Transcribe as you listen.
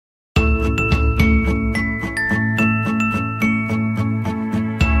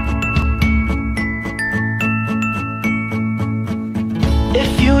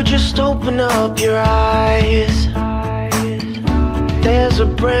Just open up your eyes. There's a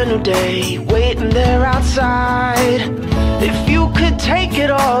brand new day waiting there outside. If you could take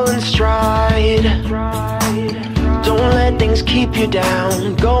it all in stride, don't let things keep you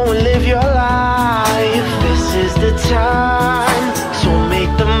down. Go and live your life. This is the time, so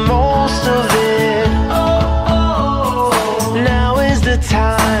make the most of it. Now is the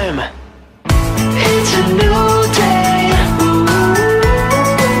time. It's a new day.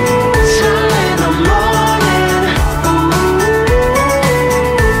 Sun in the morning.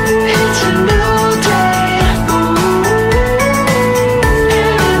 It's a new day.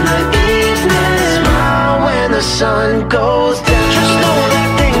 And in the evening, smile when the sun goes down. Just know that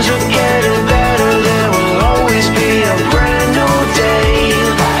things are getting better. There will always be a brand new day.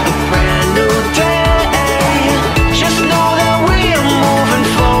 A brand new day. Just know that we are moving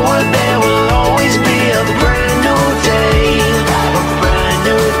forward. There will always be a brand new day. A brand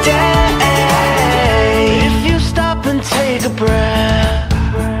new day. If you stop and take a breath,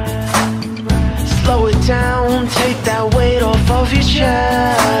 slow it down, take that weight off of your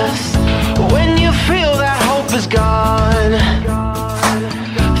chest. When you feel that hope is gone,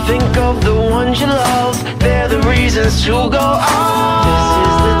 think of the ones you love. They're the reasons to go on. This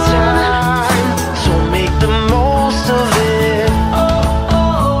is the time, so make the most of it.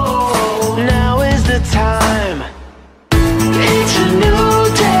 Now is the time. It's a new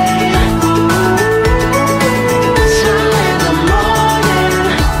day. Sun in the morning.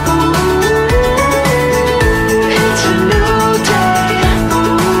 It's a new day.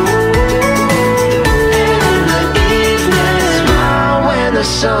 And in the evening, smile when the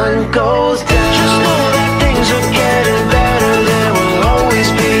sun goes down. Just know that things are getting better. There will always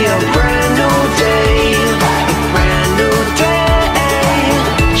be a brand new day. A brand new day.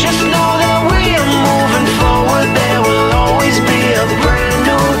 Just know that we are moving forward. There will always be a brand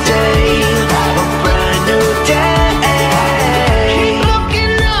new day. A brand new day. Keep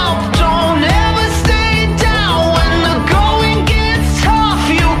looking up, don't ever stay down. When the going gets tough,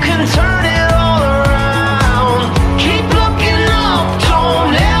 you can turn it all around. Keep looking up,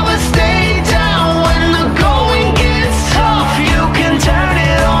 don't ever stay down. When the going gets tough, you can turn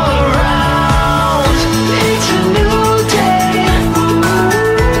it all around. It's a new day.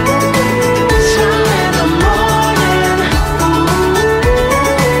 Sun in the morning.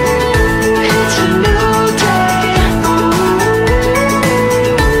 It's a new day.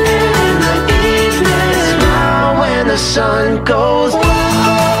 And in the evening, smile when the sun goes down.